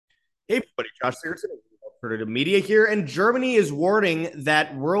Hey, everybody, Josh Sigurdson, alternative media here, and Germany is warning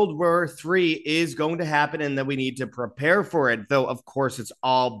that World War III is going to happen and that we need to prepare for it. Though, of course, it's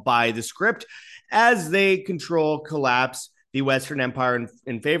all by the script as they control collapse the Western Empire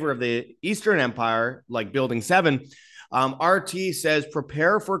in favor of the Eastern Empire, like Building 7. RT says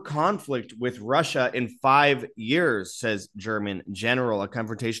prepare for conflict with Russia in 5 years, says German general. A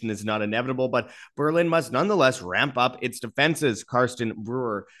confrontation is not inevitable, but Berlin must nonetheless ramp up its defenses, Carsten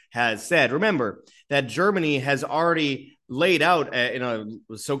Brewer has said. Remember that Germany has already laid out in a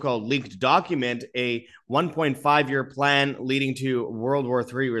so-called leaked document a 1.5-year plan leading to World War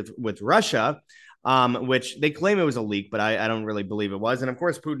III with Russia, which they claim it was a leak, but I don't really believe it was. And of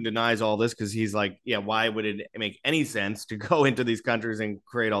course, Putin denies all this because he's like, yeah, why would it make any sense to go into these countries and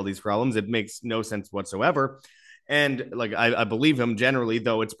create all these problems? It makes no sense whatsoever. And like, I believe him generally,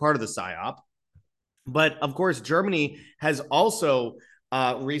 though it's part of the psyop. But of course, Germany has also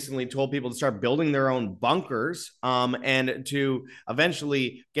recently told people to start building their own bunkers and to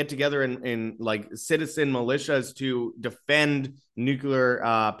eventually get together in like citizen militias to defend nuclear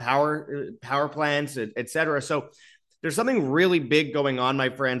power plants, etc. So there's something really big going on, my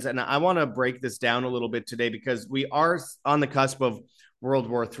friends, and I want to break this down a little bit today because we are on the cusp of World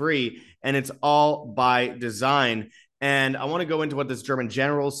War III, and it's all by design. And I want to go into what this German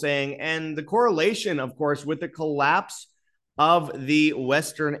general is saying and the correlation, of course, with the collapse of the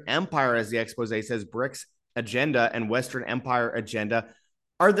Western Empire, as the expose says. BRICS agenda and Western Empire agenda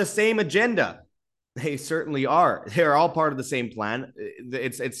are the same agenda. They certainly are. They're all part of the same plan.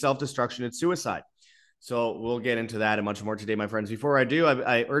 It's self-destruction. It's suicide. So we'll get into that and much more today, my friends. Before I do,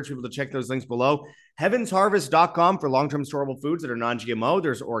 I urge people to check those links below. Heavensharvest.com for long-term storable foods that are non-GMO.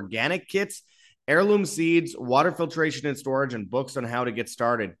 There's organic kits, heirloom seeds, water filtration and storage, and books on how to get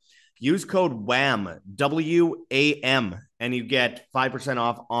started. Use code WAM, WAM, and you get 5%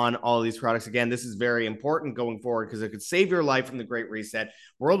 off on all of these products. Again, this is very important going forward because it could save your life from the Great Reset.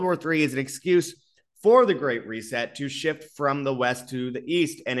 World War III is an excuse for the Great Reset to shift from the West to the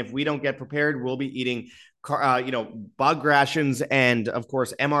East. And if we don't get prepared, we'll be eating bug rations and, of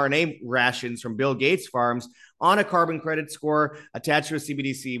course, mRNA rations from Bill Gates farms on a carbon credit score attached to a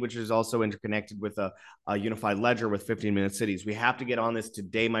CBDC, which is also interconnected with a unified ledger with 15-minute cities. We have to get on this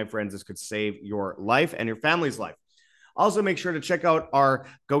today, my friends. This could save your life and your family's life. Also, make sure to check out our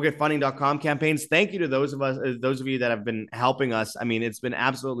gogetfunding.com campaigns. Thank you to those of you that have been helping us. I mean, it's been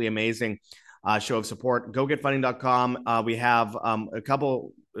absolutely amazing show of support. Gogetfunding.com. We have a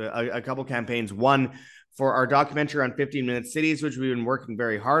couple campaigns. One for our documentary on 15-minute cities, which we've been working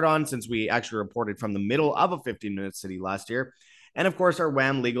very hard on since we actually reported from the middle of a 15-minute city last year. And of course, our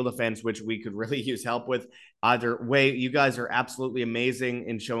WAM legal defense, which we could really use help with. Either way, you guys are absolutely amazing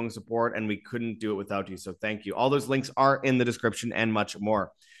in showing support, and we couldn't do it without you. So thank you. All those links are in the description and much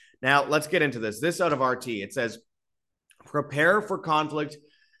more. Now, let's get into this. This out of RT. It says, prepare for conflict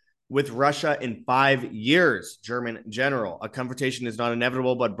with Russia in 5 years, German general. A confrontation is not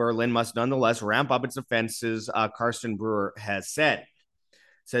inevitable, but Berlin must nonetheless ramp up its defenses, Carsten Brewer has said.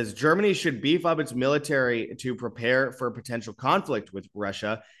 Says Germany should beef up its military to prepare for potential conflict with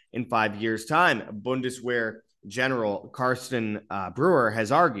Russia in 5 years' time, Bundeswehr General Carsten Brewer has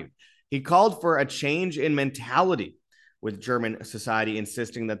argued. He called for a change in mentality with German society,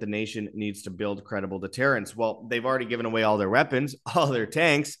 insisting that the nation needs to build credible deterrence. Well, they've already given away all their weapons, all their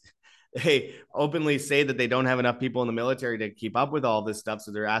tanks. They openly say that they don't have enough people in the military to keep up with all this stuff.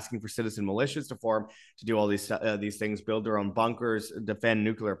 So they're asking for citizen militias to form to do all these things, build their own bunkers, defend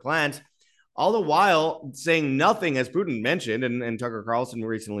nuclear plants, all the while saying nothing, as Putin mentioned, and Tucker Carlson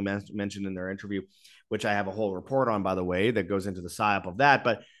recently mentioned in their interview, which I have a whole report on, by the way, that goes into the psyop of that.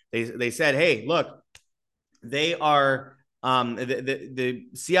 But they said, hey, look, they are the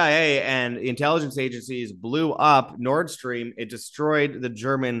CIA and intelligence agencies blew up Nord Stream. It destroyed the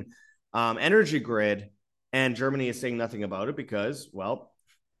German energy grid, and Germany is saying nothing about it because, well,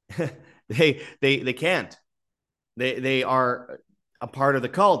 they can't. They are a part of the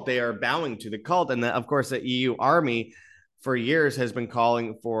cult. They are bowing to the cult, and of course, the EU army for years has been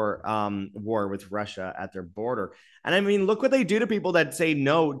calling for war with Russia at their border. And I mean, look what they do to people that say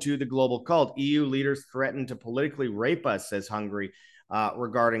no to the global cult. EU leaders threaten to politically rape us, says Hungary,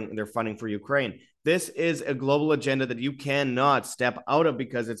 regarding their funding for Ukraine. This is a global agenda that you cannot step out of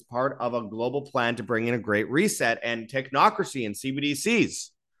because it's part of a global plan to bring in a great reset and technocracy and CBDCs.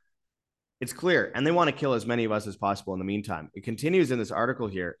 It's clear. And they want to kill as many of us as possible in the meantime. It continues in this article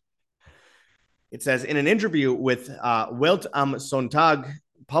here. It says, in an interview with Welt am Sonntag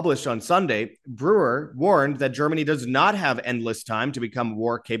published on Sunday, Brewer warned that Germany does not have endless time to become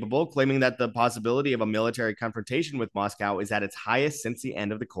war capable, claiming that the possibility of a military confrontation with Moscow is at its highest since the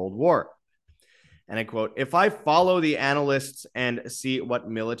end of the Cold War. And I quote, if I follow the analysts and see what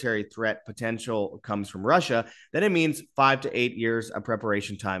military threat potential comes from Russia, then it means 5 to 8 years of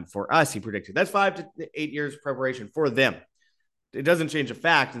preparation time for us, he predicted. That's 5 to 8 years preparation for them. It doesn't change the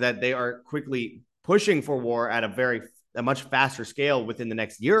fact that they are quickly pushing for war at a much faster scale within the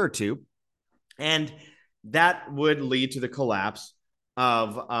next year or two. And that would lead to the collapse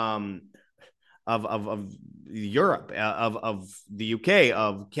of Europe, of the UK,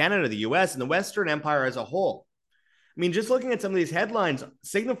 of Canada, the US, and the Western Empire as a whole. I mean, just looking at some of these headlines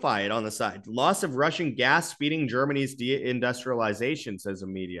signify it on the side. Loss of Russian gas speeding Germany's deindustrialization, says the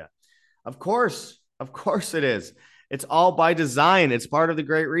media. Of course it is. It's all by design. It's part of the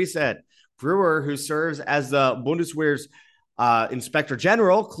Great Reset. Brewer, who serves as the Bundeswehr's Inspector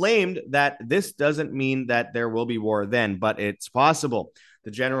General, claimed that this doesn't mean that there will be war then, but it's possible. The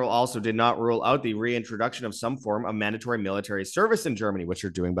general also did not rule out the reintroduction of some form of mandatory military service in Germany, which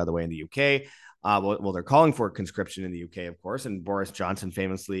they're doing, by the way, in the UK. Well, they're calling for conscription in the UK, of course, and Boris Johnson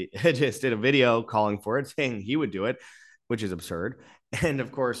famously just did a video calling for it, saying he would do it, which is absurd. And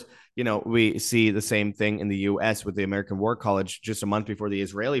of course, we see the same thing in the US with the American War College just a month before the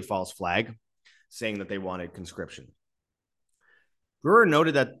Israeli false flag, saying that they wanted conscription. Brewer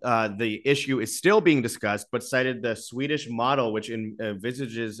noted that the issue is still being discussed, but cited the Swedish model, which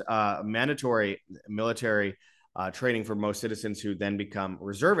envisages mandatory military training for most citizens who then become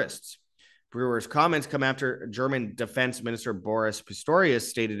reservists. Brewer's comments come after German Defense Minister Boris Pistorius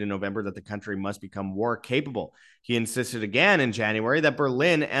stated in November that the country must become war capable. He insisted again in January that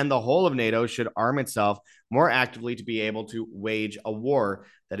Berlin and the whole of NATO should arm itself more actively to be able to wage a war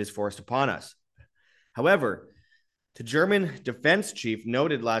that is forced upon us. However, the German defense chief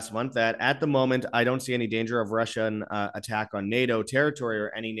noted last month that at the moment, I don't see any danger of Russian attack on NATO territory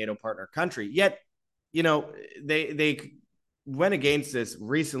or any NATO partner country. Yet, they went against this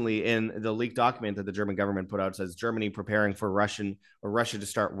recently in the leaked document that the German government put out. It says Germany preparing for Russia to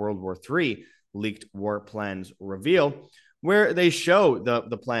start World War III. Leaked war plans reveal, where they show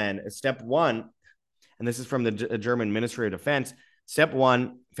the plan. Step one, and this is from the German Ministry of Defense. Step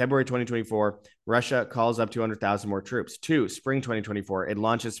one, February 2024, Russia calls up 200,000 more troops. 2, spring 2024, it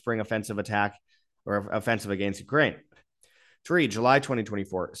launches spring offensive against Ukraine. 3, July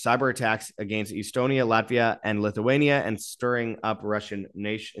 2024, cyber attacks against Estonia, Latvia, and Lithuania, and stirring up Russian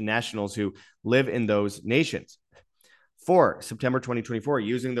nationals who live in those nations. 4, September 2024,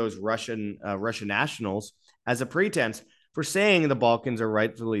 using those Russian nationals as a pretense for saying the Balkans are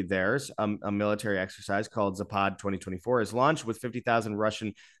rightfully theirs. A military exercise called Zapad 2024 is launched with 50,000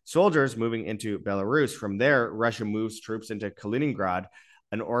 Russian soldiers moving into Belarus. From there, Russia moves troops into Kaliningrad,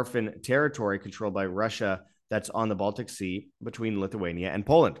 an orphan territory controlled by Russia that's on the Baltic Sea between Lithuania and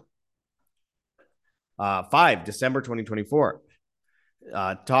Poland. 5, December 2024.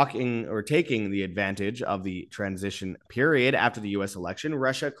 Taking the advantage of the transition period after the U.S. election,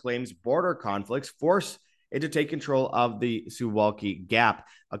 Russia claims border conflicts force it to take control of the Suwalki Gap,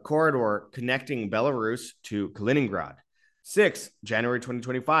 a corridor connecting Belarus to Kaliningrad. 6, January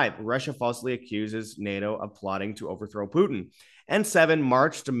 2025, Russia falsely accuses NATO of plotting to overthrow Putin. And 7,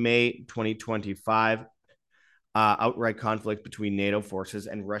 March to May 2025, outright conflict between NATO forces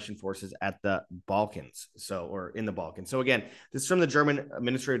and Russian forces at the Balkans. In the Balkans. So again, this is from the German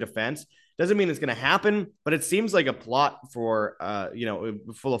Ministry of Defense. Doesn't mean it's going to happen, but it seems like a plot for,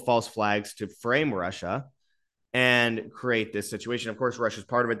 full of false flags to frame Russia and create this situation. Of course, Russia's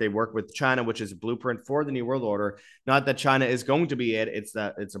part of it. They work with China, which is a blueprint for the New World Order. Not that China is going to be it. It's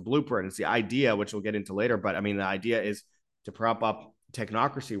a blueprint. It's the idea, which we'll get into later. But I mean, the idea is to prop up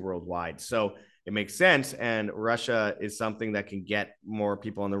technocracy worldwide. So it makes sense. And Russia is something that can get more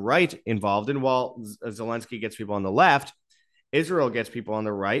people on the right involved. And while Zelensky gets people on the left, Israel gets people on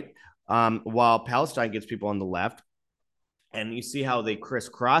the right, while Palestine gets people on the left. And you see how they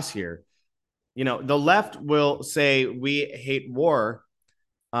crisscross here. The left will say we hate war.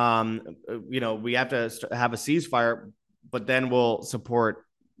 We have to have a ceasefire, but then we'll support,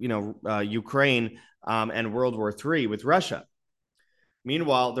 Ukraine and World War III with Russia.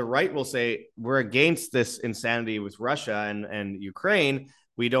 Meanwhile, the right will say we're against this insanity with Russia and Ukraine.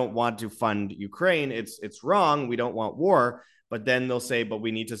 We don't want to fund Ukraine. It's wrong. We don't want war. But then they'll say, but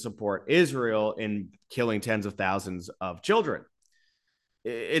we need to support Israel in killing tens of thousands of children.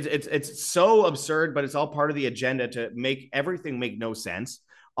 It's so absurd, but it's all part of the agenda to make everything make no sense.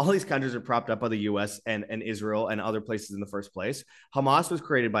 All these countries are propped up by the U.S. and Israel and other places in the first place. Hamas was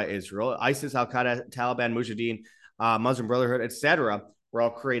created by Israel. ISIS, Al-Qaeda, Taliban, Mujahideen, Muslim Brotherhood, etc., were all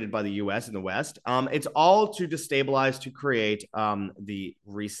created by the US in the West. It's all to destabilize, to create the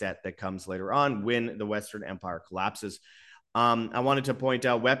reset that comes later on when the Western Empire collapses. I wanted to point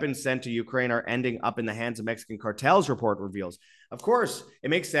out weapons sent to Ukraine are ending up in the hands of Mexican cartels, report reveals. Of course, it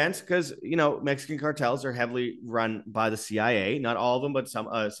makes sense because, Mexican cartels are heavily run by the CIA, not all of them, but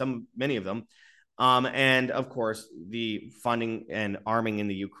many of them. And of course, the funding and arming in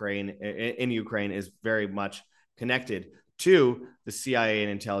Ukraine is very much connected to the CIA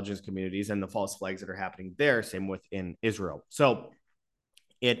and intelligence communities and the false flags that are happening there. Same within Israel. So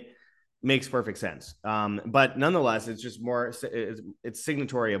it makes perfect sense. But nonetheless, it's just more, it's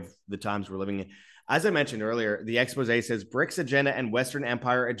signatory of the times we're living in. As I mentioned earlier, the expose says BRICS agenda and Western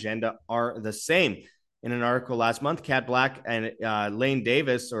Empire agenda are the same. In an article last month, Kat Black and Ian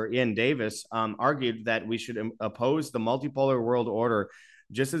Davis argued that we should oppose the multipolar world order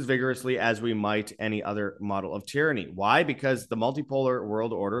just as vigorously as we might any other model of tyranny. Why? Because the multipolar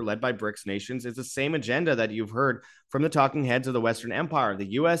world order led by BRICS nations is the same agenda that you've heard from the talking heads of the Western Empire,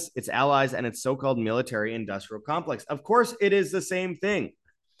 the US, its allies, and its so-called military industrial complex. Of course, it is the same thing.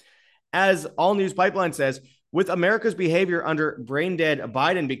 As All News Pipeline says, with America's behavior under brain-dead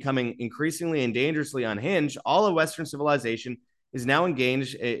Biden becoming increasingly and dangerously unhinged, all of Western civilization is now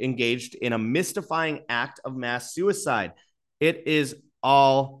engaged in a mystifying act of mass suicide. It is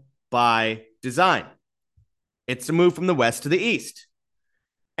all by design. It's a move from the West to the East.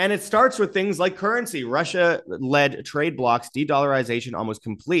 And it starts with things like currency. Russia-led trade blocks, de-dollarization almost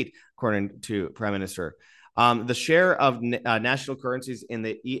complete, according to Prime Minister. The share of national currencies in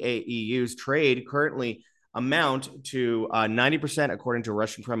the EAEU's trade currently amount to 90%, according to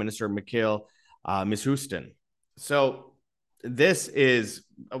Russian Prime Minister Mikhail Mishustin. So this is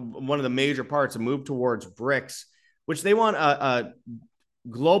one of the major parts, a move towards BRICS, which they want a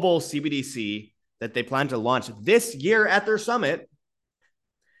global CBDC that they plan to launch this year at their summit.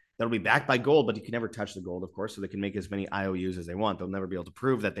 That'll be backed by gold, but you can never touch the gold, of course, so they can make as many IOUs as they want. They'll never be able to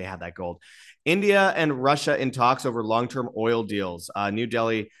prove that they have that gold. India and Russia in talks over long-term oil deals. New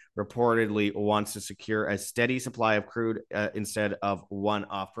Delhi reportedly wants to secure a steady supply of crude instead of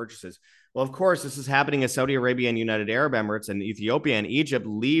one-off purchases. Well, of course, this is happening as Saudi Arabia and United Arab Emirates and Ethiopia and Egypt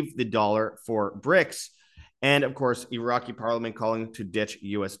leave the dollar for BRICS. And of course, Iraqi parliament calling to ditch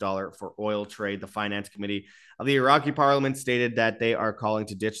US dollar for oil trade. The finance committee of the Iraqi parliament stated that they are calling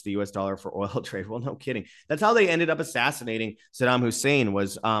to ditch the US dollar for oil trade. Well, no kidding. That's how they ended up assassinating Saddam Hussein,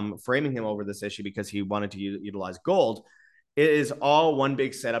 was framing him over this issue because he wanted to utilize gold. It is all one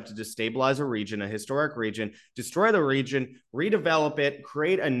big setup to destabilize a region, a historic region, destroy the region, redevelop it,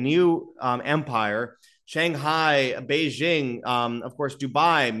 create a new empire. Shanghai, Beijing, of course,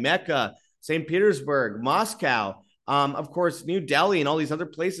 Dubai, Mecca, St. Petersburg, Moscow, of course, New Delhi and all these other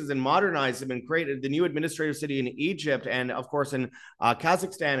places, and modernize them and create the new administrative city in Egypt and, of course, in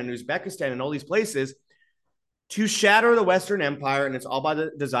Kazakhstan and Uzbekistan and all these places to shatter the Western Empire. And it's all by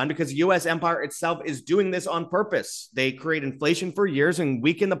the design because the U.S. empire itself is doing this on purpose. They create inflation for years and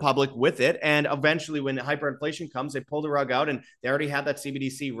weaken the public with it. And eventually, when hyperinflation comes, they pull the rug out, and they already have that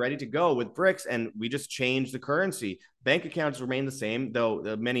CBDC ready to go with BRICS. And we just change the currency. Bank accounts remain the same,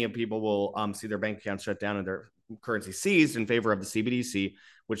 though many of people will see their bank accounts shut down and their currency seized in favor of the CBDC,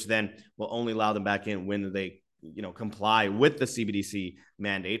 which then will only allow them back in when they comply with the CBDC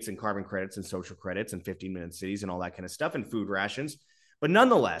mandates and carbon credits and social credits and 15-minute cities and all that kind of stuff and food rations. But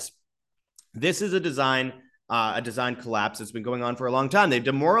nonetheless, this is a design collapse that's been going on for a long time. They've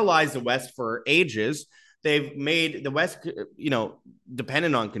demoralized the West for ages. They've made the West,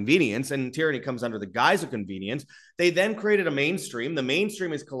 dependent on convenience, and tyranny comes under the guise of convenience. They then created a mainstream. The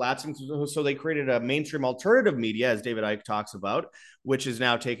mainstream is collapsing, so they created a mainstream alternative media, as David Icke talks about, which is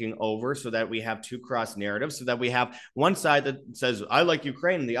now taking over, so that we have two cross narratives, so that we have one side that says, I like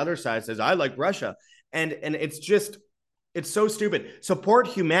Ukraine, and the other side says, I like Russia. And it's so stupid. Support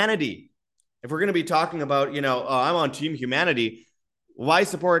humanity. If we're going to be talking about, I'm on team humanity, why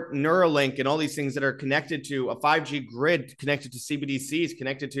support Neuralink and all these things that are connected to a 5G grid, connected to CBDCs,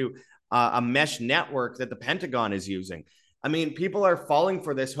 connected to a mesh network that the Pentagon is using? I mean, people are falling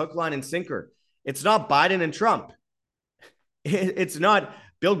for this hook, line, and sinker. It's not Biden and Trump. It's not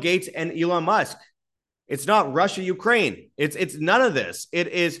Bill Gates and Elon Musk. It's not Russia, Ukraine. It's none of this. It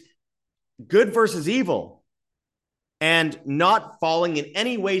is good versus evil, and not falling in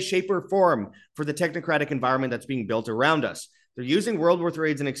any way, shape, or form for the technocratic environment that's being built around us. They're using World War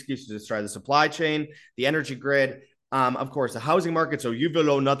III as an excuse to destroy the supply chain, the energy grid, of course, the housing market. So you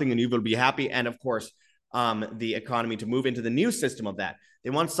will own nothing and you will be happy. And of course, the economy to move into the new system of that.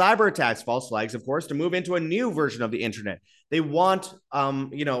 They want cyber attacks, false flags, of course, to move into a new version of the internet. They want,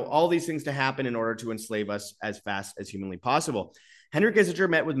 all these things to happen in order to enslave us as fast as humanly possible. Henry Kissinger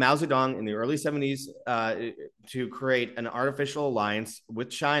met with Mao Zedong in the early 70s to create an artificial alliance with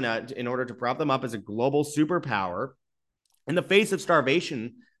China in order to prop them up as a global superpower in the face of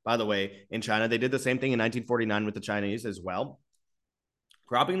starvation. By the way, in China, they did the same thing in 1949 with the Chinese as well,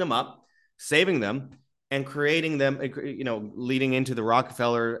 propping them up, saving them, and creating them, leading into the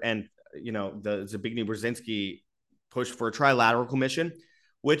Rockefeller and, the Zbigniew-Brzezinski push for a trilateral commission,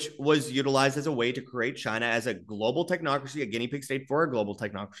 which was utilized as a way to create China as a global technocracy, a guinea pig state for a global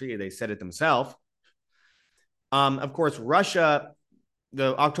technocracy. They said it themselves. Of course, Russia,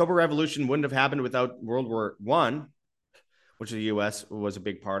 the October Revolution wouldn't have happened without World War I, which the U.S. was a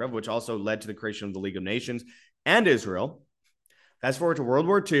big part of, which also led to the creation of the League of Nations and Israel. Fast forward to World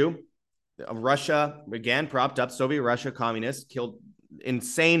War II. Russia, again, propped up, Soviet Russia, communists, killed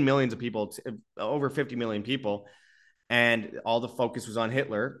insane millions of people, over 50 million people. And all the focus was on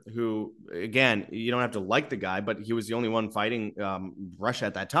Hitler, who, again, you don't have to like the guy, but he was the only one fighting Russia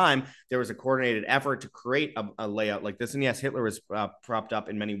at that time. There was a coordinated effort to create a layout like this. And yes, Hitler was propped up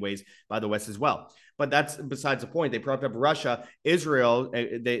in many ways by the West as well. But that's besides the point. They propped up Russia, Israel.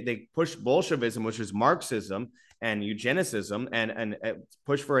 They pushed Bolshevism, which is Marxism and eugenicism, and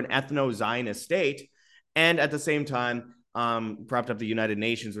pushed for an ethno-Zionist state. And at the same time, propped up the United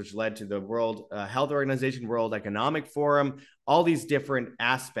Nations, which led to the World Health Organization, World Economic Forum, all these different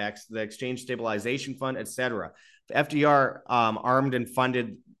aspects, the Exchange Stabilization Fund, etc. FDR armed and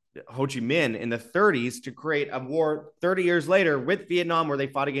funded Ho Chi Minh in the 30s to create a war 30 years later with Vietnam, where they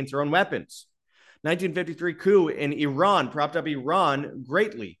fought against their own weapons. 1953 coup in Iran propped up Iran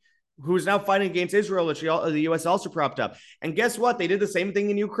greatly, who is now fighting against Israel, which the U.S. also propped up. And guess what? They did the same thing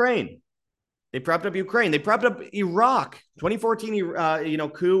in Ukraine. They propped up Ukraine. They propped up Iraq. 2014,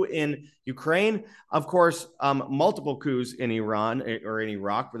 coup in Ukraine. Of course, multiple coups in Iran or in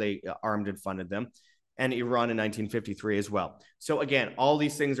Iraq, where they armed and funded them, and Iran in 1953 as well. So again, all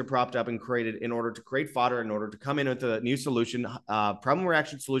these things are propped up and created in order to create fodder, in order to come in with a new solution, problem,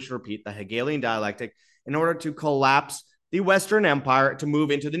 reaction, solution, repeat, the Hegelian dialectic, in order to collapse the Western Empire to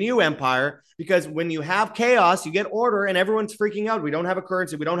move into the new empire. Because when you have chaos, you get order, and everyone's freaking out. We don't have a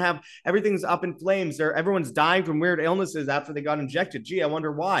currency. We don't have, everything's up in flames. Everyone's dying from weird illnesses after they got injected. Gee, I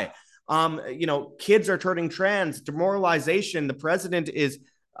wonder why. Kids are turning trans, demoralization. The president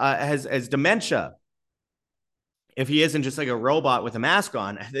has dementia. If he isn't just like a robot with a mask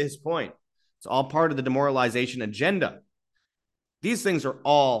on at this point, it's all part of the demoralization agenda. These things are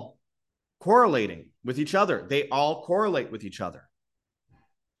all correlating with each other. They all correlate with each other.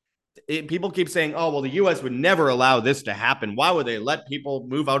 People keep saying, oh, well, the U.S. would never allow this to happen. Why would they let people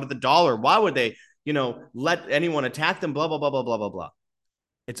move out of the dollar? Why would they, let anyone attack them? Blah, blah, blah, blah, blah, blah, blah.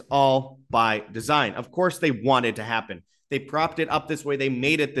 It's all by design. Of course, they want it to happen. They propped it up this way. They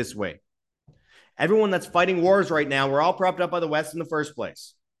made it this way. Everyone that's fighting wars right now, we're all propped up by the West in the first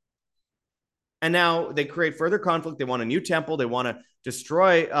place. And now they create further conflict. They want a new temple. They want to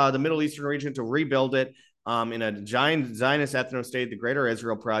destroy the Middle Eastern region to rebuild it in a giant Zionist ethno-state, the Greater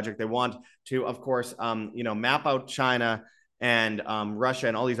Israel Project. They want to, of course, map out China and Russia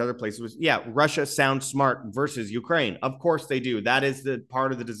and all these other places. Yeah, Russia sounds smart versus Ukraine. Of course they do. That is the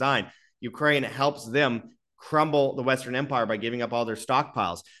part of the design. Ukraine helps them crumble the Western Empire by giving up all their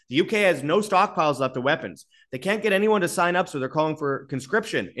stockpiles. The UK has no stockpiles left of weapons. They can't get anyone to sign up, so they're calling for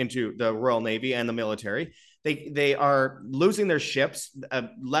conscription into the Royal Navy and the military. They are losing their ships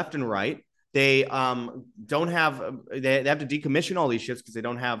left and right. They don't have, they have to decommission all these ships because they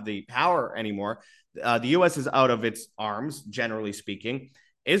don't have the power anymore. The U.S. is out of its arms, generally speaking.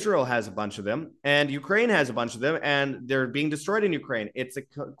 Israel has a bunch of them, and Ukraine has a bunch of them, and they're being destroyed in Ukraine. It's a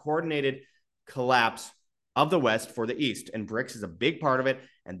coordinated collapse of the West for the East, and BRICS is a big part of it.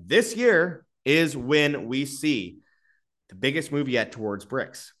 And this year is when we see the biggest move yet towards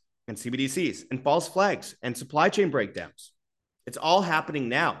BRICS and CBDCs and false flags and supply chain breakdowns. It's all happening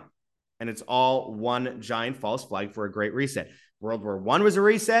now, and it's all one giant false flag for a great reset. World War I was a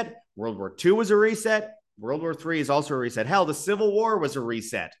reset. World War II was a reset. World War III is also a reset. Hell, the Civil War was a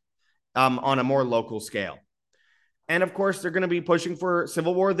reset on a more local scale. And of course, they're going to be pushing for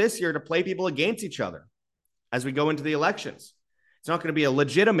civil war this year to play people against each other as we go into the elections. It's not going to be a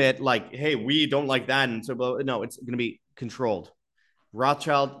legitimate, like, hey, we don't like that. And so, no, it's going to be controlled.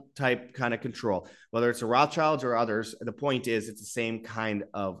 Rothschild type kind of control, whether it's the Rothschilds or others. The point is, it's the same kind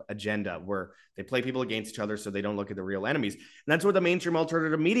of agenda where they play people against each other so they don't look at the real enemies. And that's what the mainstream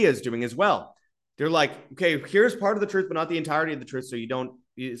alternative media is doing as well. They're like, okay, here's part of the truth, but not the entirety of the truth. So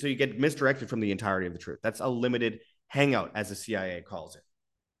you get misdirected from the entirety of the truth. That's a limited hangout, as the CIA calls it.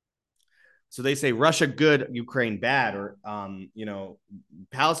 So they say Russia good, Ukraine bad, or,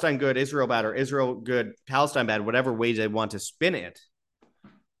 Palestine good, Israel bad, or Israel good, Palestine bad, whatever way they want to spin it.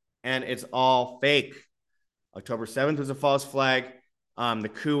 and it's all fake. October 7th was a false flag.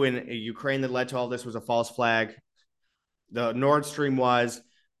 The coup in Ukraine that led to all this was a false flag. The Nord Stream was,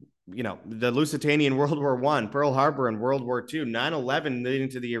 the Lusitania in World War I, Pearl Harbor in World War II, 9/11 leading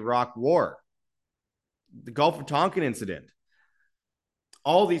to the Iraq War, the Gulf of Tonkin incident.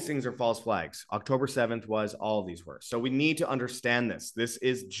 All these things are false flags. October 7th was, all of these were. So we need to understand this. This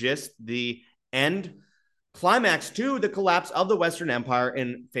is just the end climax to the collapse of the Western Empire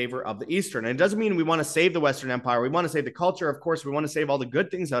in favor of the Eastern. And it doesn't mean we want to save the Western Empire. We want to save the culture. Of course, we want to save all the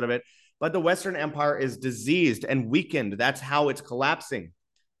good things out of it. But the Western Empire is diseased and weakened. That's how it's collapsing.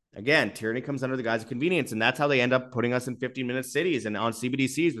 Again, tyranny comes under the guise of convenience, and that's how they end up putting us in 15-minute cities and on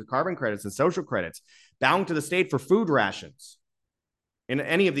CBDCs with carbon credits and social credits, bound to the state for food rations. In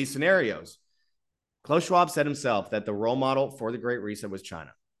any of these scenarios, Klaus Schwab said himself that the role model for the Great Reset was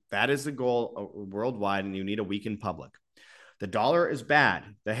China. That is the goal worldwide, and you need a weakened public. The dollar is bad.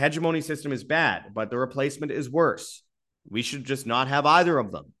 The hegemony system is bad, but the replacement is worse. We should just not have either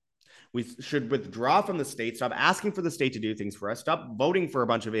of them. We should withdraw from the state, stop asking for the state to do things for us, stop voting for a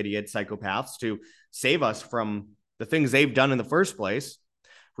bunch of idiot psychopaths to save us from the things they've done in the first place.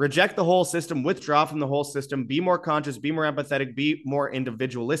 Reject the whole system, withdraw from the whole system, be more conscious, be more empathetic, be more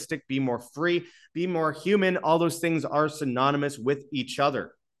individualistic, be more free, be more human. All those things are synonymous with each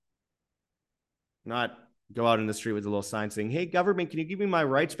other. Not go out in the street with a little sign saying, hey, government, can you give me my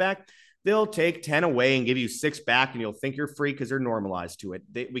rights back? They'll take 10 away and give you 6 back, and you'll think you're free because they're normalized to it.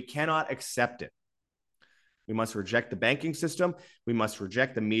 We cannot accept it. We must reject the banking system. We must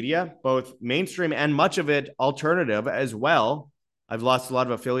reject the media, both mainstream and much of it alternative as well. I've lost a lot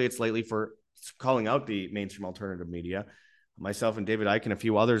of affiliates lately for calling out the mainstream alternative media. Myself and David Icke and a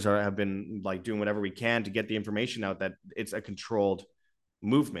few others have been like doing whatever we can to get the information out that it's a controlled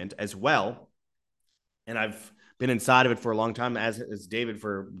movement as well. And I've been inside of it for a long time, as David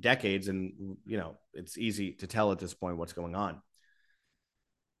for decades. And, it's easy to tell at this point what's going on.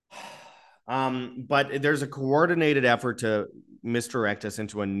 But there's a coordinated effort to misdirect us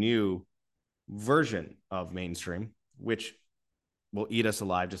into a new version of mainstream, which will eat us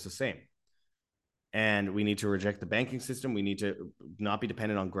alive just the same. And we need to reject the banking system. We need to not be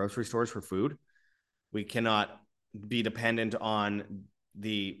dependent on grocery stores for food. We cannot be dependent on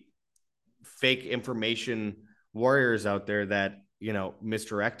the fake information warriors out there that,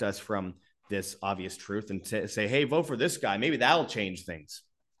 misdirect us from this obvious truth and say, hey, vote for this guy. Maybe that'll change things.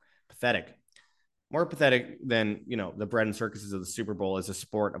 Pathetic. More pathetic than, the bread and circuses of the Super Bowl is a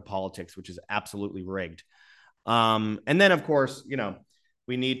sport of politics, which is absolutely rigged. And then, of course,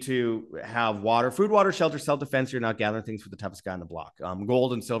 we need to have water, food, water, shelter, self-defense. You're not gathering things for the toughest guy on the block.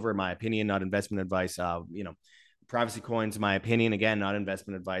 Gold and silver, in my opinion, not investment advice. Privacy coins, in my opinion, again, not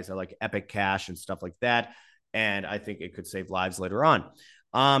investment advice. I like Epic Cash and stuff like that. And I think it could save lives later on.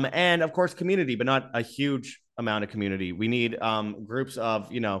 And of course, community, but not a huge amount of community. We need groups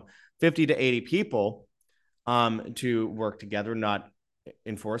of, 50 to 80 people to work together, not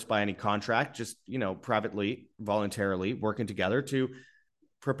enforced by any contract, just, privately, voluntarily working together to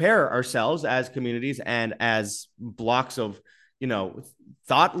prepare ourselves as communities and as blocks of,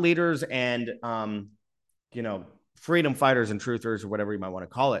 thought leaders and, freedom fighters and truthers, or whatever you might want to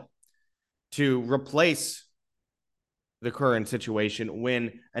call it, to replace the current situation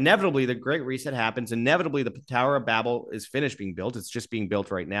when inevitably the Great Reset happens. Inevitably, the Tower of Babel is finished being built. It's just being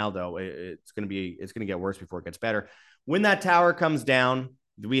built right now, though. It's going to get worse before it gets better. When that tower comes down,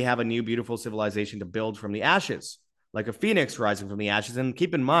 we have a new, beautiful civilization to build from the ashes, like a phoenix rising from the ashes. And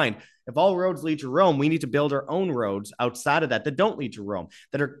keep in mind, if all roads lead to Rome, we need to build our own roads outside of that don't lead to Rome,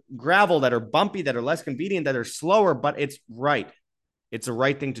 that are gravel, that are bumpy, that are less convenient, that are slower, but it's right. It's the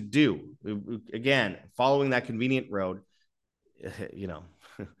right thing to do. Again, following that convenient road,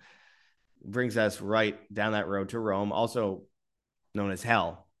 brings us right down that road to Rome, also known as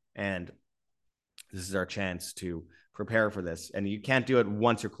hell. And this is our chance to prepare for this. And you can't do it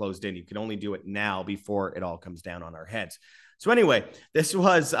once you're closed in. You can only do it now before it all comes down on our heads. So anyway, this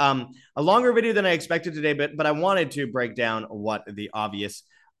was a longer video than I expected today, but I wanted to break down what the obvious,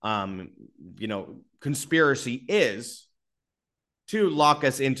 conspiracy is to lock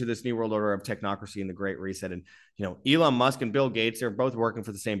us into this new world order of technocracy and the Great Reset. And, Elon Musk and Bill Gates, they're both working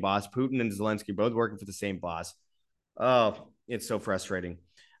for the same boss. Putin and Zelensky, both working for the same boss. Oh, it's so frustrating.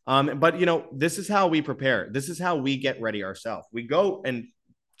 But, this is how we prepare. This is how we get ready ourselves. We go and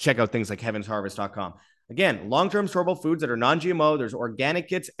check out things like heavensharvest.com. Again, long-term storable foods that are non-GMO. There's organic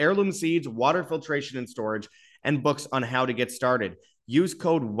kits, heirloom seeds, water filtration and storage, and books on how to get started. use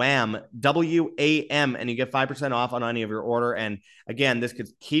code WAM, WAM, and you get 5% off on any of your order. And again, this could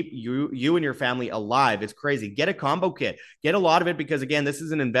keep you and your family alive. It's crazy. Get a combo kit. Get a lot of it because, again, this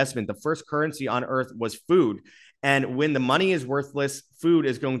is an investment. The first currency on earth was food. And when the money is worthless, food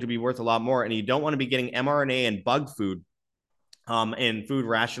is going to be worth a lot more. And you don't want to be getting mRNA and bug food and food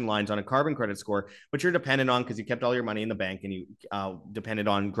ration lines on a carbon credit score, which you're dependent on because you kept all your money in the bank and you depended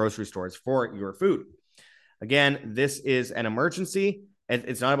on grocery stores for your food. Again, this is an emergency.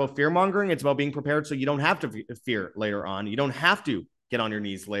 It's not about fear mongering. It's about being prepared so you don't have to fear later on. You don't have to get on your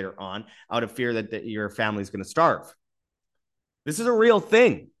knees later on out of fear that your family is going to starve. This is a real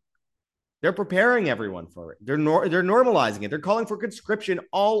thing. They're preparing everyone for it. They're normalizing it. They're calling for conscription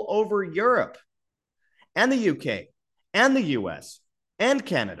all over Europe and the UK and the US and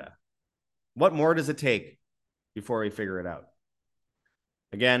Canada. What more does it take before we figure it out?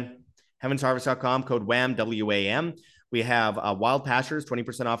 Again, heavensharvest.com, code WAM, WAM. We have Wild Pastures,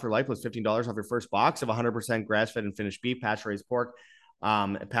 20% off your life plus $15 off your first box of 100% grass-fed and finished beef, pasture-raised pork,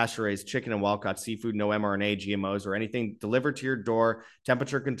 pasture-raised chicken, and wild-caught seafood, no mRNA, GMOs, or anything delivered to your door,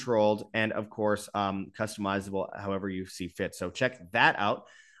 temperature-controlled, and, of course, customizable however you see fit. So check that out.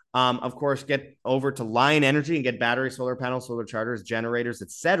 Of course, get over to Lion Energy and get battery, solar panels, solar chargers, generators,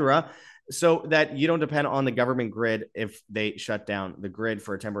 etc., so that you don't depend on the government grid if they shut down the grid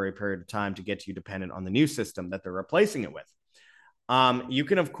for a temporary period of time to get you dependent on the new system that they're replacing it with. You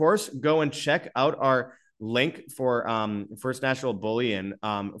can, of course, go and check out our link for First National Bullion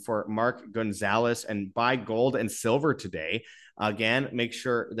for Mark Gonzalez and buy gold and silver today. Again, make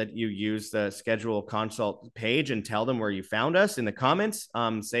sure that you use the schedule consult page and tell them where you found us in the comments.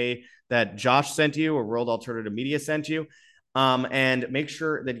 Say that Josh sent you or World Alternative Media sent you. And make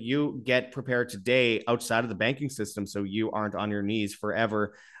sure that you get prepared today outside of the banking system so you aren't on your knees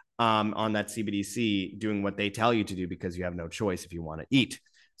forever on that CBDC doing what they tell you to do because you have no choice if you want to eat.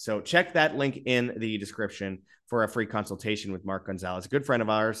 So check that link in the description for a free consultation with Mark Gonzalez, a good friend of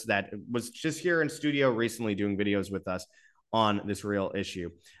ours that was just here in studio recently doing videos with us on this real issue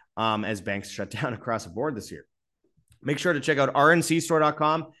as banks shut down across the board this year. Make sure to check out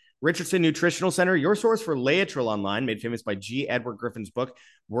rncstore.com. Richardson Nutritional Center, your source for Laetrile online, made famous by G. Edward Griffin's book,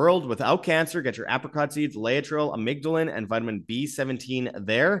 World Without Cancer. Get your apricot seeds, Laetrile, amygdalin, and vitamin B17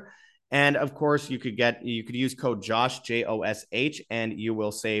 there. And of course, you could use code Josh, Josh, and you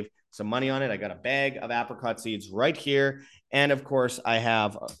will save some money on it. I got a bag of apricot seeds right here. And of course, I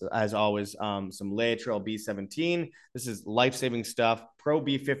have, as always, some Laetrile B17. This is life-saving stuff. Pro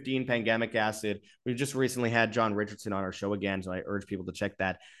B15 pangamic acid. We've just recently had John Richardson on our show again, so I urge people to check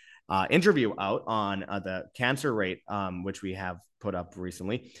that interview out on the cancer rate, which we have put up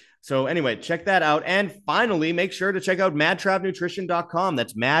recently. So anyway, check that out. And finally, make sure to check out madtravnutrition.com.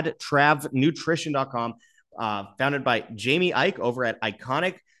 That's madtravnutrition.com, founded by Jamie Ike over at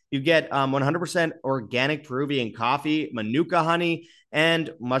Iconic. You get 100% organic Peruvian coffee, Manuka honey, and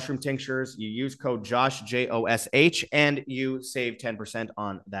mushroom tinctures. You use code Josh, Josh, and you save 10%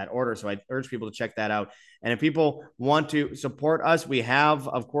 on that order. So I urge people to check that out. And if people want to support us, we have,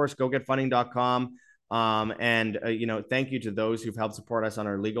 of course, gogetfunding.com. Thank you to those who've helped support us on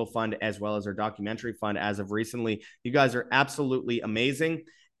our legal fund as well as our documentary fund as of recently. You guys are absolutely amazing.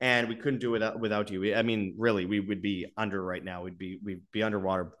 And we couldn't do it without you. I mean, really, we would be under right now. We'd be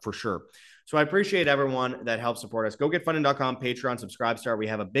underwater for sure. So I appreciate everyone that helps support us. GoGetFunding.com, Patreon, Subscribestar. We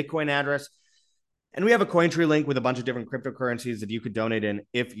have a Bitcoin address. And we have a Cointree link with a bunch of different cryptocurrencies that you could donate in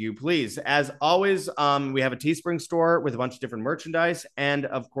if you please. As always, we have a Teespring store with a bunch of different merchandise. And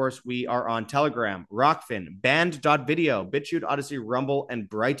of course, we are on Telegram, Rockfin, Band.video, BitChute, Odyssey, Rumble, and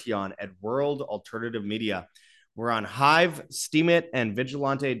Brighteon at World Alternative Media. We're on Hive, Steemit, and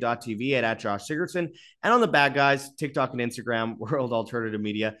Vigilante.tv at Josh Sigurdson. And on the bad guys, TikTok and Instagram, World Alternative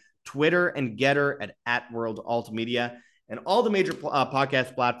Media, Twitter and Getter at World Alt Media, and all the major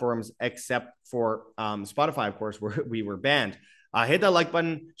podcast platforms except for Spotify, of course, where we were banned. Hit that like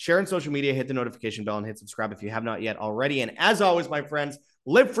button, share on social media, hit the notification bell, and hit subscribe if you have not yet already. And as always, my friends,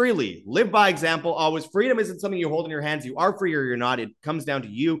 live freely, live by example. Always, freedom isn't something you hold in your hands. You are free or you're not. It comes down to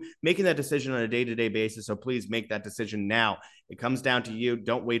you making that decision on a day-to-day basis. So please make that decision now. It comes down to you.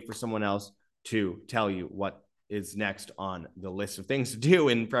 Don't wait for someone else to tell you what is next on the list of things to do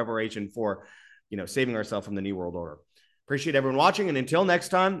in preparation for, saving ourselves from the New World Order. Appreciate everyone watching. And until next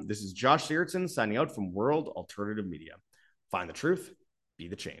time, this is Josh Sigurdson signing out from World Alternative Media. Find the truth, be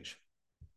the change.